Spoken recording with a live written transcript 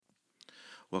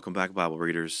Welcome back, Bible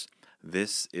readers.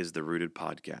 This is the Rooted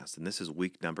Podcast, and this is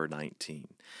week number 19.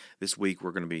 This week,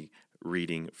 we're going to be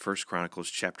reading 1 Chronicles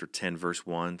chapter 10, verse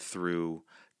 1 through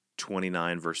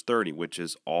 29, verse 30, which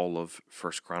is all of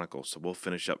 1 Chronicles. So we'll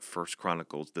finish up 1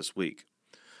 Chronicles this week.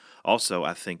 Also,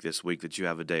 I think this week that you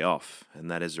have a day off,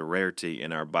 and that is a rarity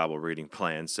in our Bible reading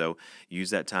plan. So use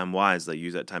that time wisely.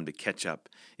 Use that time to catch up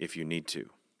if you need to.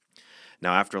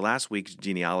 Now, after last week's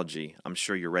genealogy, I'm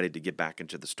sure you're ready to get back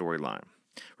into the storyline.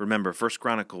 Remember, 1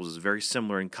 Chronicles is very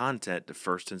similar in content to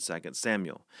 1 and 2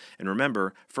 Samuel. And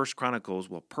remember, 1 Chronicles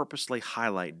will purposely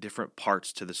highlight different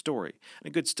parts to the story. And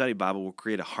a good study Bible will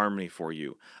create a harmony for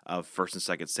you of 1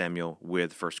 and 2 Samuel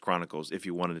with 1 Chronicles if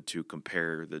you wanted to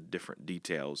compare the different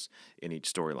details in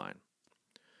each storyline.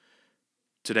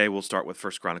 Today we'll start with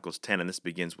 1 Chronicles 10, and this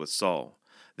begins with Saul.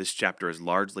 This chapter is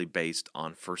largely based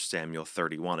on 1 Samuel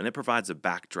 31, and it provides a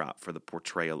backdrop for the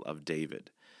portrayal of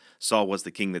David. Saul was the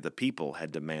king that the people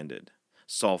had demanded.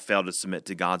 Saul failed to submit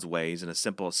to God's ways, and a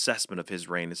simple assessment of his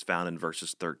reign is found in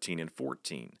verses 13 and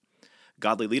 14.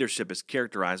 Godly leadership is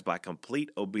characterized by complete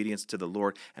obedience to the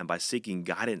Lord and by seeking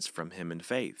guidance from him in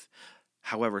faith.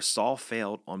 However, Saul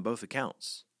failed on both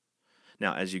accounts.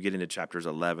 Now, as you get into chapters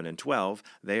 11 and 12,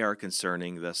 they are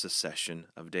concerning the succession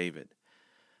of David.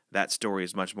 That story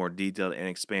is much more detailed and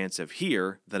expansive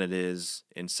here than it is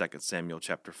in 2 Samuel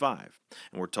chapter 5.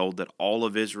 And we're told that all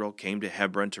of Israel came to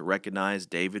Hebron to recognize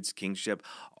David's kingship.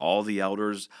 All the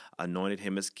elders anointed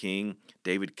him as king.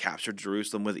 David captured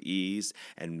Jerusalem with ease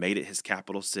and made it his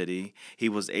capital city. He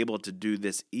was able to do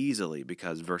this easily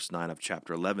because verse 9 of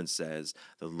chapter 11 says,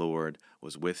 "The Lord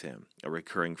was with him," a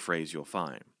recurring phrase you'll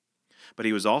find. But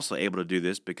he was also able to do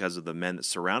this because of the men that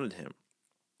surrounded him.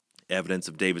 Evidence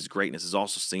of David's greatness is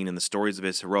also seen in the stories of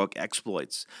his heroic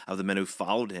exploits, of the men who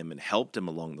followed him and helped him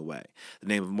along the way. The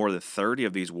name of more than 30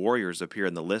 of these warriors appear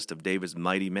in the list of David's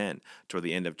mighty men toward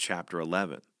the end of chapter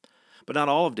 11. But not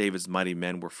all of David's mighty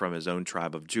men were from his own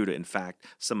tribe of Judah. In fact,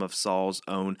 some of Saul's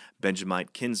own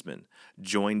Benjamite kinsmen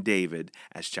joined David,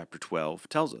 as chapter 12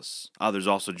 tells us. Others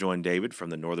also joined David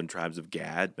from the northern tribes of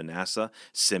Gad, Manasseh,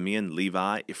 Simeon,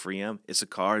 Levi, Ephraim,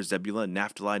 Issachar, Zebulun,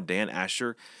 Naphtali, Dan,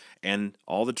 Asher, and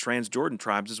all the Transjordan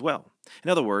tribes as well. In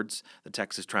other words, the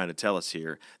text is trying to tell us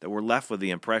here that we're left with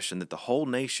the impression that the whole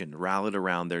nation rallied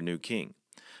around their new king.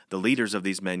 The leaders of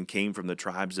these men came from the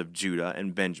tribes of Judah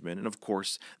and Benjamin, and of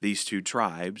course, these two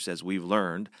tribes, as we've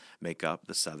learned, make up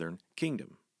the southern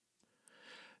kingdom.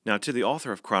 Now, to the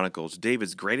author of Chronicles,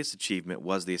 David's greatest achievement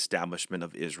was the establishment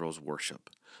of Israel's worship.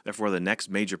 Therefore, the next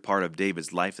major part of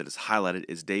David's life that is highlighted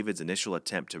is David's initial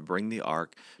attempt to bring the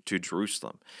ark to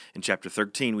Jerusalem. In chapter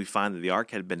 13, we find that the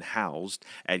ark had been housed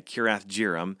at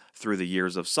Kiriath-Jearim through the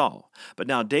years of Saul. But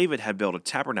now David had built a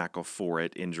tabernacle for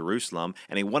it in Jerusalem,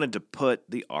 and he wanted to put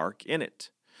the ark in it.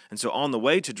 And so on the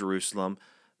way to Jerusalem,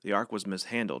 the ark was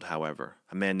mishandled, however.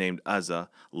 A man named Uzzah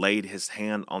laid his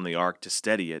hand on the ark to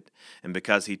steady it, and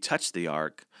because he touched the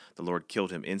ark, the Lord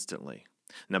killed him instantly.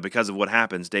 Now, because of what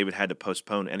happens, David had to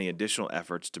postpone any additional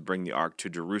efforts to bring the ark to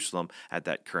Jerusalem at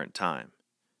that current time.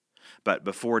 But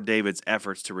before David's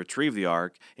efforts to retrieve the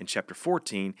ark, in chapter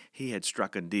 14, he had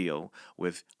struck a deal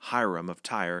with Hiram of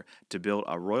Tyre to build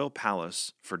a royal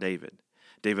palace for David.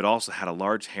 David also had a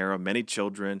large harem, many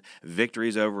children,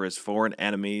 victories over his foreign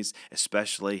enemies,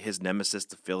 especially his nemesis,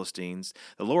 the Philistines.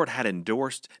 The Lord had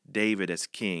endorsed David as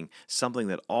king, something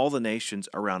that all the nations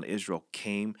around Israel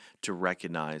came to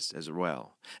recognize as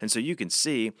well. And so you can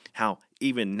see how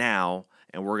even now,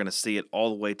 and we're going to see it all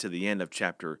the way to the end of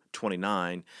chapter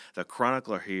 29, the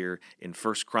chronicler here in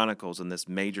 1 Chronicles in this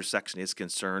major section is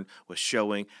concerned with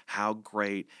showing how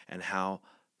great and how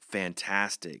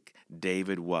fantastic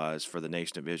David was for the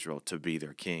nation of Israel to be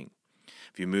their king.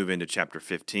 If you move into chapter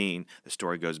 15, the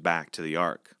story goes back to the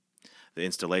ark. The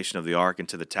installation of the ark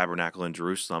into the tabernacle in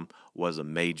Jerusalem was a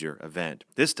major event.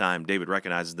 This time, David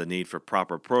recognizes the need for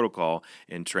proper protocol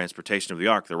in transportation of the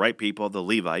ark. The right people, the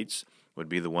Levites, would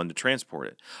be the one to transport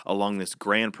it. Along this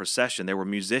grand procession, there were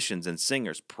musicians and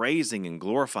singers praising and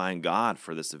glorifying God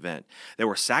for this event. There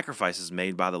were sacrifices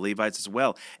made by the Levites as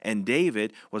well, and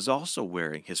David was also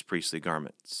wearing his priestly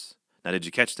garments. Now, did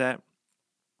you catch that?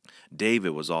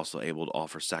 David was also able to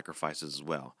offer sacrifices as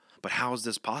well. But how is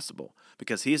this possible?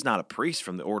 Because he is not a priest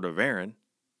from the order of Aaron.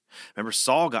 Remember,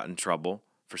 Saul got in trouble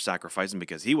for sacrificing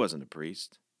because he wasn't a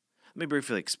priest. Let me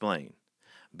briefly explain,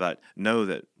 but know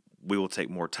that we will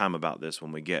take more time about this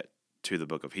when we get to the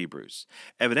book of Hebrews.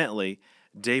 Evidently,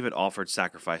 David offered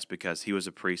sacrifice because he was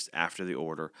a priest after the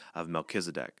order of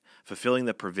Melchizedek, fulfilling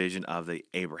the provision of the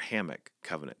Abrahamic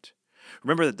covenant.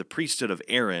 Remember that the priesthood of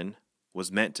Aaron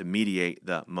was meant to mediate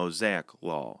the Mosaic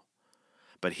law.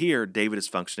 But here, David is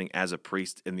functioning as a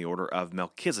priest in the order of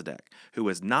Melchizedek, who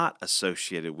is not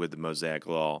associated with the Mosaic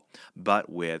law, but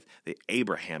with the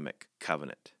Abrahamic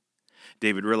covenant.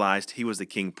 David realized he was the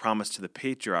king promised to the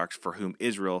patriarchs for whom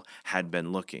Israel had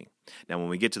been looking. Now, when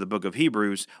we get to the book of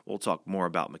Hebrews, we'll talk more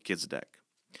about Melchizedek.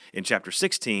 In chapter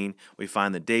 16, we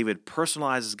find that David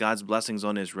personalizes God's blessings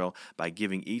on Israel by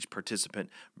giving each participant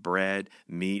bread,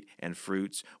 meat, and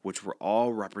fruits, which were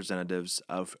all representatives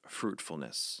of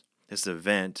fruitfulness. This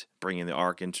event, bringing the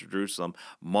ark into Jerusalem,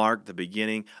 marked the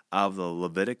beginning of the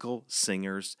Levitical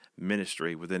singers'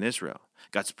 ministry within Israel.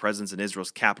 God's presence in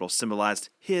Israel's capital symbolized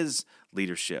his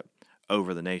leadership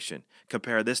over the nation.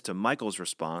 Compare this to Michal's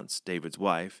response, David's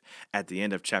wife, at the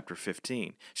end of chapter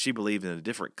 15. She believed in a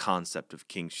different concept of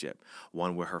kingship,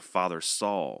 one where her father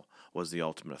Saul was the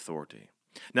ultimate authority.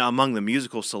 Now, among the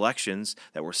musical selections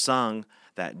that were sung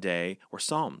that day were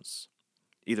psalms,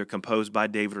 either composed by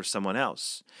David or someone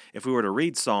else. If we were to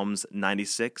read Psalms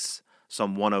 96,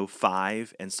 Psalm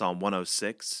 105, and Psalm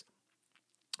 106,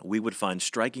 we would find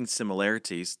striking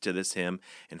similarities to this hymn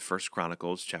in 1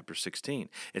 Chronicles chapter 16.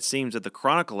 It seems that the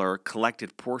chronicler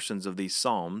collected portions of these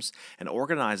psalms and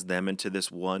organized them into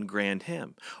this one grand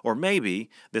hymn. Or maybe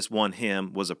this one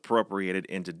hymn was appropriated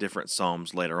into different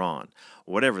psalms later on.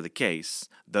 Whatever the case,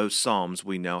 those psalms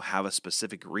we know have a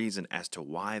specific reason as to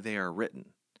why they are written,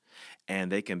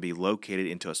 and they can be located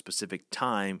into a specific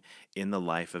time in the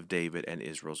life of David and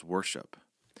Israel's worship.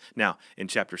 Now, in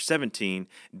chapter 17,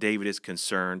 David is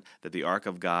concerned that the ark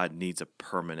of God needs a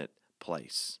permanent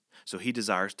place. So he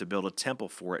desires to build a temple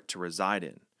for it to reside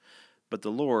in. But the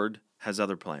Lord has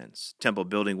other plans. Temple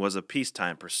building was a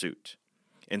peacetime pursuit.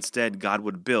 Instead, God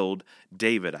would build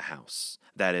David a house,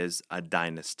 that is, a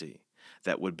dynasty,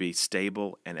 that would be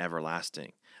stable and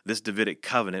everlasting. This Davidic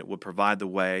covenant would provide the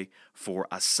way for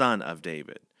a son of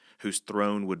David, whose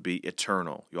throne would be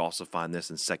eternal. You also find this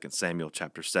in 2 Samuel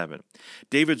chapter 7.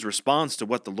 David's response to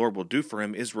what the Lord will do for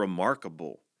him is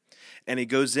remarkable. And he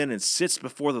goes in and sits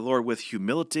before the Lord with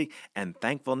humility and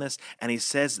thankfulness, and he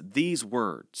says these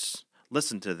words.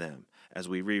 Listen to them as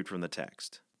we read from the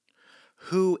text.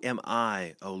 Who am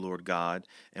I, O Lord God,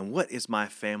 and what is my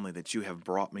family that you have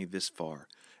brought me this far?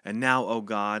 And now, O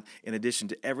God, in addition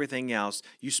to everything else,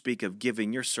 you speak of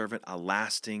giving your servant a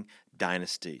lasting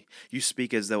dynasty. You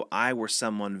speak as though I were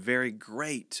someone very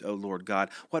great, O Lord God.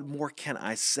 What more can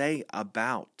I say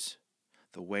about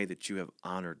the way that you have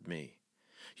honored me?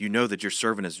 You know that your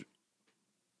servant is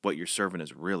what your servant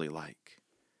is really like.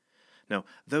 Now,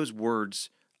 those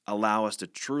words allow us to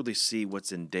truly see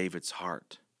what's in David's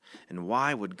heart. And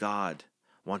why would God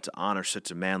want to honor such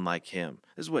a man like him?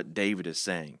 This is what David is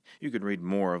saying. You can read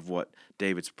more of what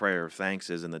David's prayer of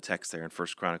thanks is in the text there in 1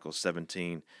 Chronicles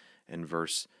 17 and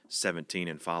verse 17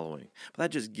 and following. But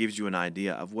that just gives you an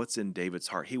idea of what's in David's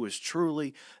heart. He was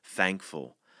truly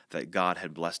thankful that God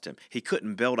had blessed him. He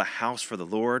couldn't build a house for the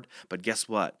Lord, but guess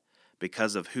what?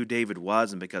 Because of who David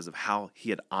was and because of how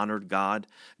he had honored God,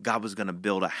 God was going to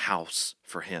build a house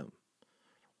for him.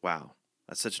 Wow,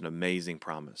 that's such an amazing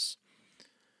promise.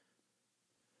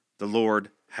 The Lord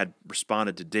had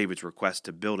responded to David's request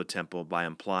to build a temple by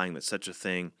implying that such a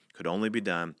thing could only be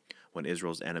done when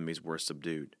Israel's enemies were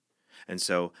subdued. And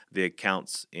so the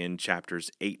accounts in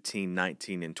chapters 18,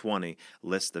 19, and 20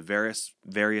 list the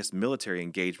various military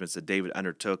engagements that David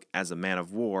undertook as a man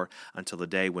of war until the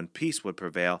day when peace would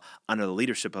prevail under the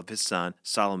leadership of his son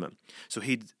Solomon. So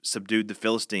he subdued the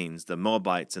Philistines, the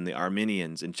Moabites, and the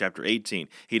Arameans in chapter 18.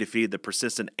 He defeated the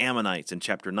persistent Ammonites in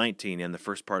chapter 19 and the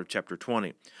first part of chapter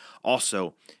 20.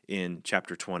 Also in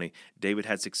chapter 20, David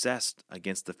had success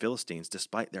against the Philistines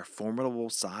despite their formidable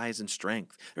size and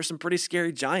strength. There's some pretty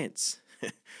scary giants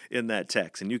in that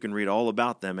text, and you can read all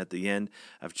about them at the end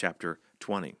of chapter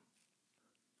 20.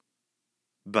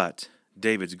 But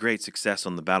David's great success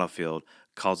on the battlefield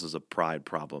causes a pride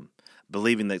problem.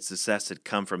 Believing that success had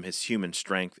come from his human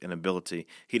strength and ability,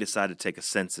 he decided to take a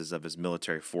census of his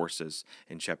military forces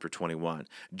in chapter 21.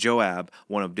 Joab,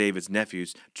 one of David's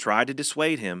nephews, tried to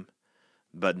dissuade him,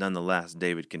 but nonetheless,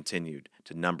 David continued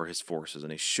to number his forces,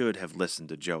 and he should have listened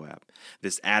to Joab.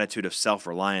 This attitude of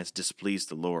self-reliance displeased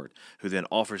the Lord, who then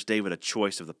offers David a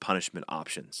choice of the punishment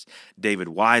options. David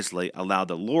wisely allowed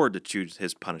the Lord to choose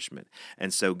his punishment,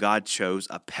 and so God chose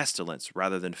a pestilence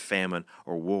rather than famine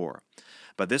or war.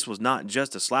 But this was not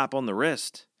just a slap on the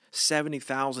wrist.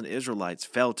 70,000 Israelites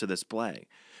fell to this plague.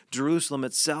 Jerusalem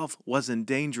itself was in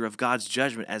danger of God's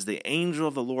judgment as the angel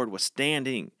of the Lord was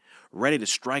standing, ready to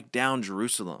strike down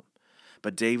Jerusalem.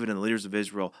 But David and the leaders of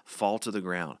Israel fall to the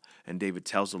ground, and David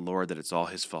tells the Lord that it's all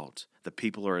his fault. The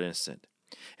people are innocent.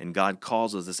 And God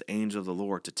causes this angel of the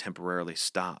Lord to temporarily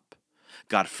stop.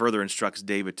 God further instructs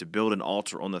David to build an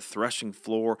altar on the threshing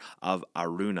floor of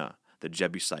Araunah, the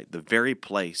Jebusite, the very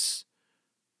place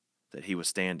that he was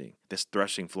standing. This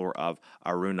threshing floor of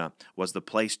Araunah was the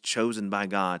place chosen by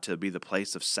God to be the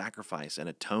place of sacrifice and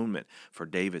atonement for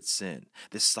David's sin.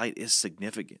 This site is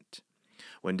significant.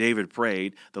 When David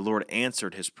prayed, the Lord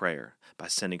answered his prayer by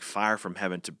sending fire from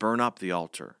heaven to burn up the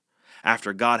altar.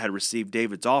 After God had received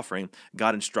David's offering,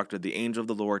 God instructed the angel of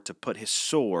the Lord to put his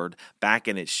sword back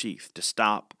in its sheath to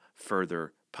stop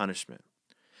further punishment.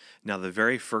 Now, the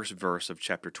very first verse of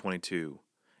chapter 22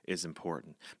 is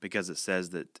important because it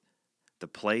says that the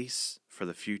place for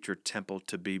the future temple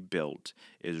to be built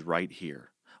is right here,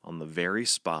 on the very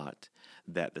spot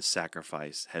that the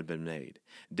sacrifice had been made.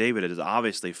 David is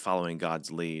obviously following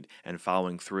God's lead and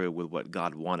following through with what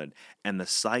God wanted, and the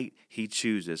site he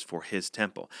chooses for his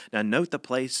temple. Now note the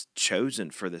place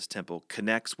chosen for this temple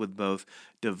connects with both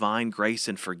divine grace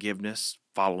and forgiveness,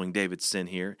 following David's sin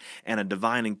here, and a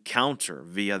divine encounter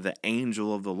via the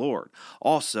angel of the Lord.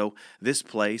 Also, this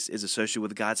place is associated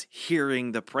with God's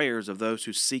hearing the prayers of those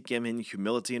who seek him in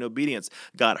humility and obedience.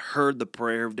 God heard the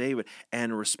prayer of David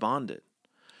and responded.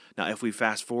 Now, if we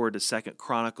fast forward to 2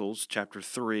 Chronicles chapter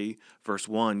 3, verse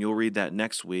 1, you'll read that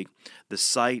next week. The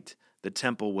site the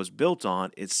temple was built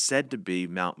on is said to be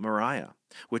Mount Moriah,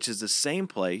 which is the same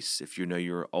place, if you know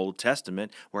your Old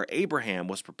Testament, where Abraham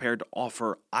was prepared to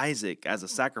offer Isaac as a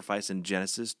sacrifice in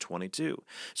Genesis 22.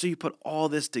 So you put all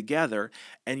this together,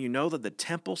 and you know that the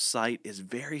temple site is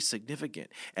very significant.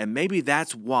 And maybe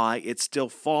that's why it's still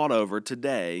fought over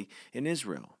today in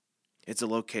Israel. It's a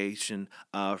location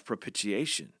of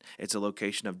propitiation. It's a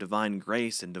location of divine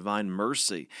grace and divine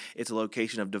mercy. It's a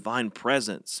location of divine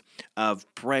presence, of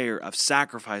prayer, of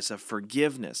sacrifice, of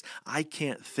forgiveness. I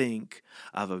can't think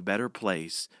of a better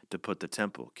place to put the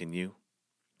temple, can you?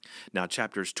 Now,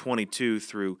 chapters 22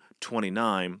 through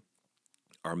 29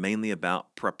 are mainly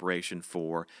about preparation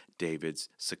for David's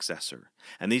successor.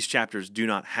 And these chapters do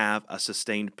not have a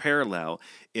sustained parallel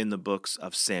in the books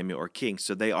of Samuel or Kings,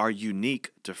 so they are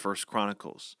unique to 1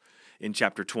 Chronicles. In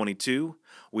chapter 22,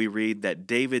 we read that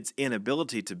David's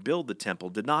inability to build the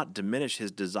temple did not diminish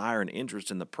his desire and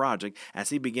interest in the project as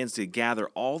he begins to gather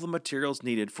all the materials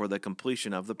needed for the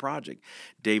completion of the project.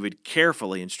 David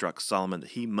carefully instructs Solomon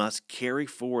that he must carry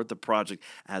forward the project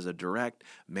as a direct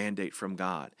mandate from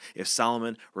God. If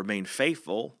Solomon remained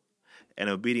faithful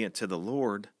and obedient to the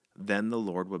Lord, then the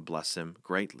Lord would bless him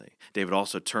greatly. David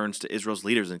also turns to Israel's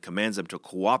leaders and commands them to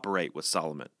cooperate with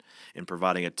Solomon in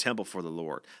providing a temple for the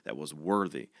Lord that was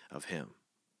worthy of him.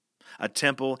 A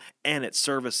temple and its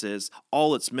services,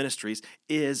 all its ministries,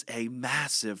 is a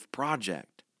massive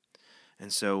project.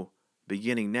 And so,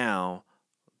 beginning now,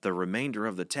 the remainder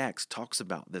of the text talks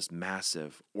about this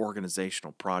massive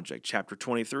organizational project. Chapter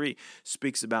 23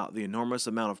 speaks about the enormous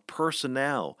amount of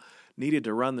personnel needed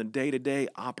to run the day-to-day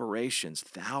operations,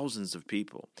 thousands of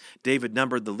people. David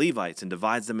numbered the Levites and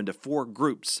divides them into 4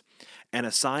 groups and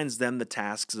assigns them the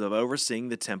tasks of overseeing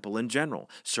the temple in general,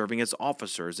 serving as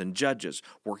officers and judges,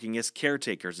 working as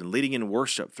caretakers, and leading in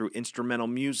worship through instrumental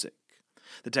music.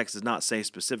 The text does not say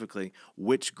specifically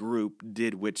which group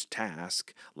did which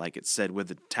task, like it said with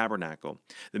the tabernacle.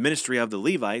 The ministry of the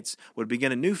Levites would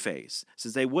begin a new phase,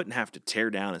 since they wouldn't have to tear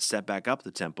down and set back up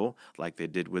the temple like they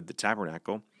did with the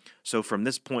tabernacle. So from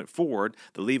this point forward,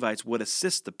 the Levites would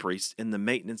assist the priests in the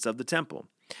maintenance of the temple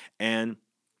and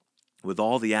with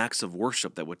all the acts of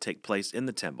worship that would take place in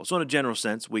the temple. So in a general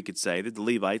sense, we could say that the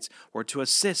Levites were to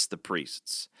assist the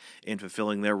priests in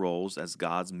fulfilling their roles as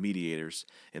God's mediators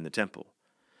in the temple.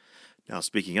 Now,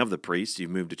 speaking of the priests, you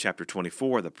move to chapter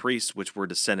 24. The priests, which were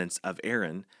descendants of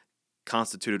Aaron,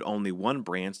 constituted only one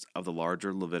branch of the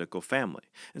larger Levitical family.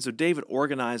 And so David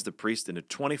organized the priests into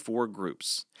 24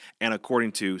 groups. And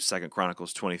according to 2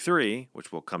 Chronicles 23,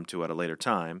 which we'll come to at a later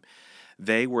time,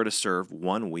 they were to serve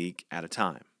 1 week at a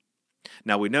time.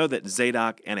 Now we know that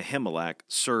Zadok and Ahimelech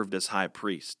served as high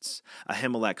priests.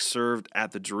 Ahimelech served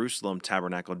at the Jerusalem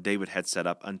tabernacle David had set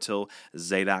up until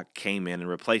Zadok came in and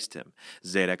replaced him.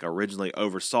 Zadok originally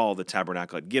oversaw the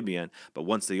tabernacle at Gibeon, but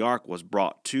once the ark was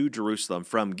brought to Jerusalem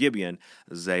from Gibeon,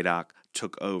 Zadok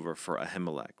took over for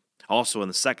Ahimelech. Also in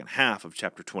the second half of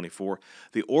chapter 24,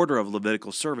 the order of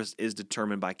Levitical service is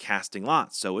determined by casting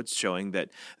lots, so it's showing that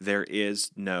there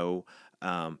is no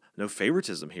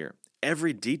favoritism here.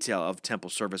 Every detail of temple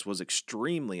service was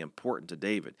extremely important to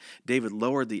David. David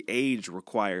lowered the age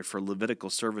required for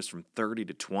Levitical service from 30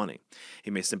 to 20.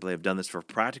 He may simply have done this for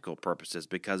practical purposes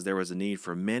because there was a need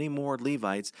for many more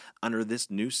Levites under this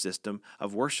new system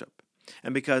of worship.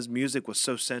 And because music was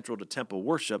so central to temple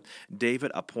worship,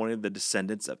 David appointed the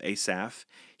descendants of Asaph,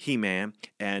 Heman,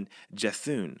 and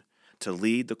Jethun to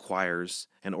lead the choirs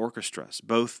and orchestras.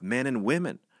 Both men and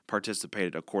women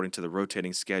participated according to the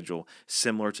rotating schedule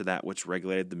similar to that which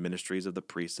regulated the ministries of the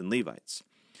priests and Levites.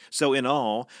 So in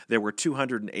all, there were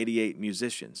 288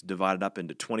 musicians divided up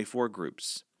into 24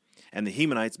 groups. And the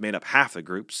Hemanites made up half the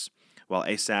groups, while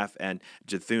Asaph and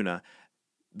Jeduthun,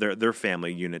 their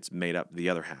family units, made up the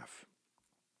other half.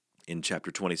 In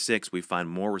chapter 26, we find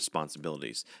more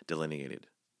responsibilities delineated.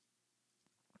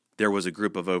 There was a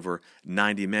group of over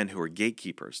 90 men who were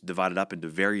gatekeepers, divided up into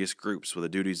various groups with the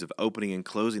duties of opening and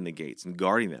closing the gates and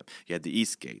guarding them. You had the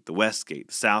east gate, the west gate,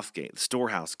 the south gate, the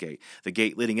storehouse gate, the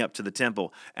gate leading up to the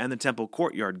temple, and the temple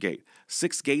courtyard gate.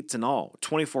 6 gates in all,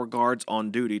 24 guards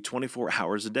on duty 24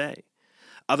 hours a day.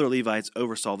 Other Levites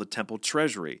oversaw the temple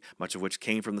treasury, much of which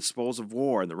came from the spoils of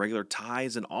war and the regular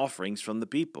tithes and offerings from the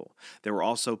people. There were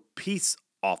also peace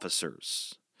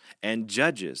officers and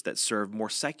judges that served more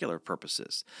secular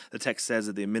purposes. The text says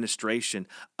that the administration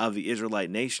of the Israelite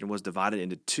nation was divided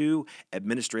into 2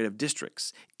 administrative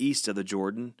districts, east of the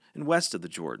Jordan and west of the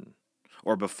Jordan.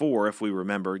 Or before, if we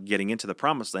remember, getting into the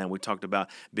promised land, we talked about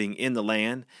being in the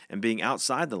land and being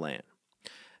outside the land.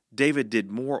 David did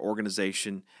more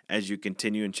organization as you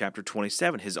continue in chapter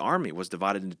 27. His army was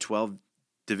divided into 12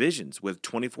 divisions with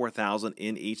 24,000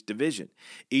 in each division.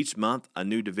 Each month, a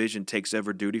new division takes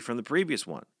over duty from the previous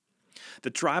one. The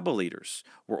tribal leaders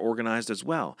were organized as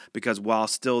well, because while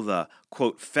still the,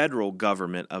 quote, federal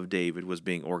government of David was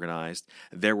being organized,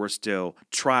 there were still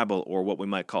tribal, or what we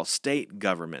might call state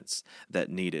governments, that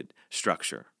needed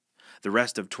structure. The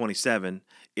rest of 27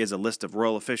 is a list of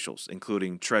royal officials,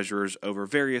 including treasurers over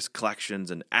various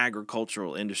collections and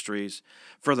agricultural industries.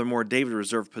 Furthermore, David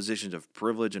reserved positions of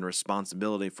privilege and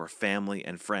responsibility for family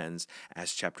and friends,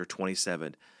 as chapter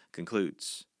 27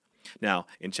 concludes. Now,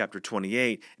 in chapter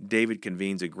 28, David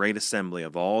convenes a great assembly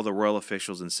of all the royal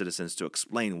officials and citizens to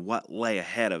explain what lay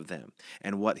ahead of them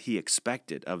and what he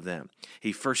expected of them.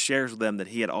 He first shares with them that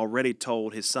he had already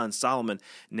told his son Solomon,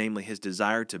 namely his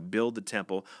desire to build the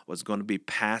temple was going to be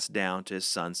passed down to his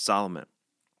son Solomon.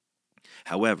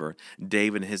 However,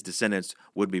 David and his descendants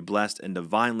would be blessed and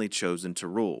divinely chosen to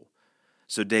rule.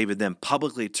 So David then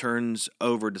publicly turns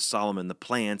over to Solomon the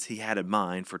plans he had in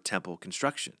mind for temple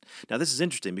construction. Now this is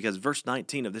interesting because verse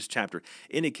 19 of this chapter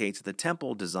indicates that the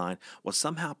temple design was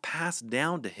somehow passed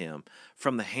down to him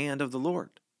from the hand of the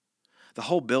Lord. The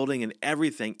whole building and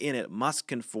everything in it must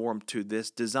conform to this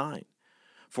design.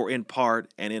 For in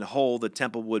part and in whole, the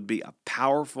temple would be a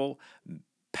powerful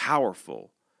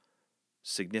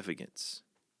significance.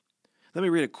 Let me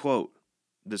read a quote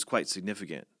that's quite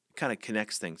significant. Kind of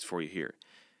connects things for you here.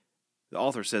 The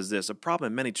author says this: a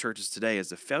problem in many churches today is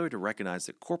the failure to recognize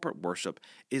that corporate worship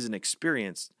is an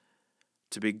experience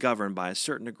to be governed by a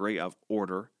certain degree of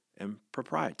order and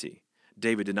propriety.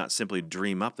 David did not simply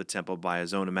dream up the temple by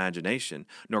his own imagination,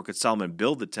 nor could Solomon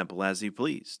build the temple as he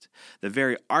pleased. The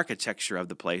very architecture of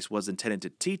the place was intended to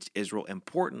teach Israel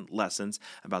important lessons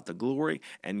about the glory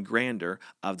and grandeur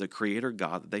of the Creator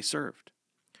God that they served.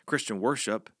 Christian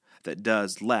worship that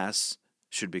does less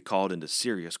should be called into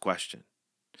serious question.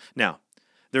 Now,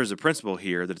 there's a principle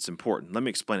here that it's important. Let me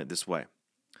explain it this way.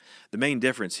 The main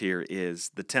difference here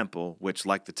is the temple, which,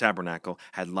 like the tabernacle,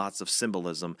 had lots of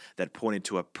symbolism that pointed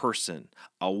to a person,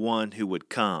 a one who would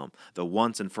come, the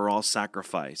once and for all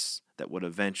sacrifice that would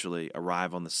eventually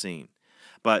arrive on the scene.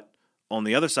 But on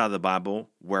the other side of the Bible,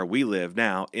 where we live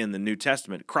now, in the New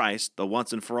Testament, Christ, the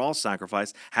once and for all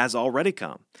sacrifice, has already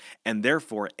come. And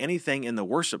therefore, anything in the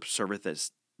worship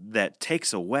service that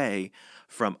takes away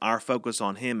from our focus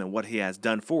on Him and what He has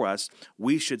done for us,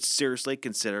 we should seriously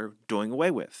consider doing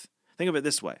away with. Think of it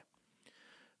this way.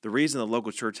 The reason the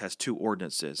local church has 2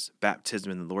 ordinances,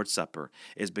 baptism and the Lord's Supper,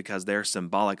 is because they're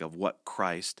symbolic of what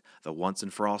Christ, the once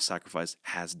and for all sacrifice,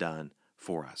 has done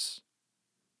for us.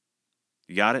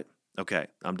 You got it? Okay,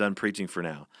 I'm done preaching for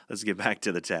now. Let's get back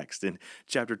to the text. In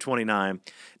chapter 29,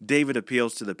 David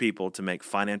appeals to the people to make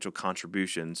financial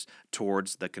contributions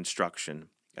towards the construction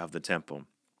of the temple.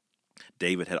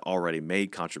 David had already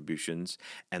made contributions,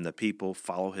 and the people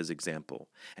follow his example,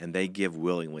 and they give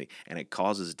willingly, and it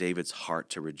causes David's heart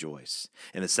to rejoice.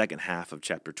 In the second half of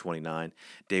chapter 29,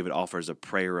 David offers a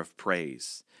prayer of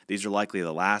praise. These are likely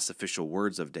the last official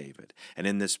words of David, and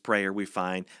in this prayer we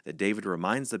find that David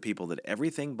reminds the people that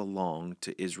everything belonged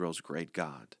to Israel's great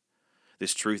God.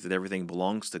 This truth that everything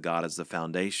belongs to God is the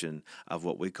foundation of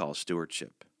what we call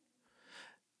stewardship.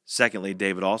 Secondly,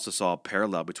 David also saw a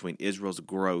parallel between Israel's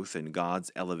growth and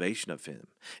God's elevation of him.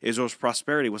 Israel's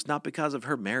prosperity was not because of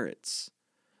her merits.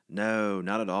 No,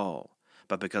 not at all,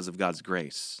 but because of God's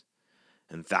grace.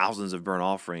 And thousands of burnt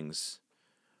offerings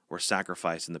were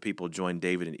sacrificed, and the people joined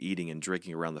David in eating and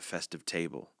drinking around the festive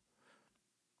table.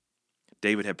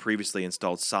 David had previously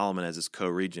installed Solomon as his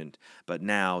co-regent, but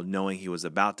now, knowing he was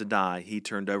about to die, he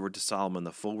turned over to Solomon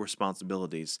the full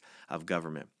responsibilities of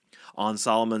government. On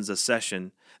Solomon's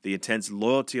accession, the intense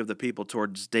loyalty of the people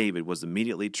towards David was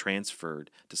immediately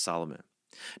transferred to Solomon.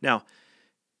 Now,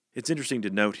 it's interesting to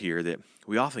note here that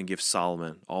we often give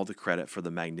Solomon all the credit for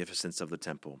the magnificence of the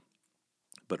temple,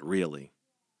 but really,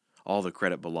 all the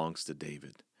credit belongs to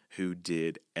David, who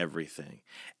did everything.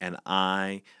 And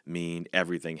I mean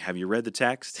everything. Have you read the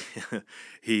text?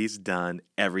 He's done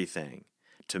everything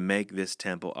to make this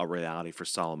temple a reality for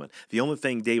Solomon. The only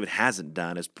thing David hasn't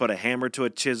done is put a hammer to a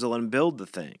chisel and build the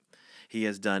thing. He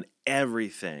has done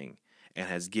everything and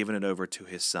has given it over to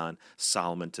his son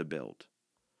Solomon to build.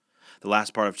 The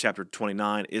last part of chapter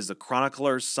 29 is the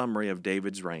chronicler's summary of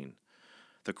David's reign.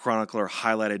 The chronicler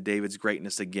highlighted David's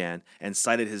greatness again and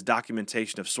cited his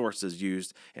documentation of sources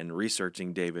used in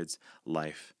researching David's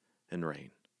life and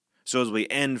reign. So as we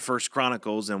end 1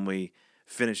 Chronicles and we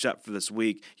finish up for this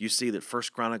week, you see that 1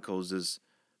 Chronicles is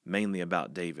mainly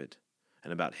about David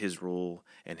and about his rule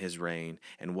and his reign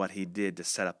and what he did to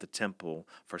set up the temple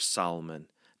for Solomon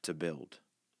to build.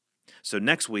 So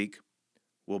next week,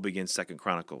 we'll begin 2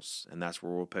 Chronicles, and that's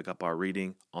where we'll pick up our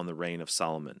reading on the reign of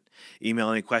Solomon.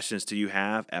 Email any questions you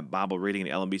have at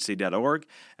BibleReading@lmbc.org,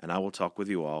 and I will talk with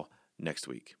you all next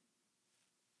week.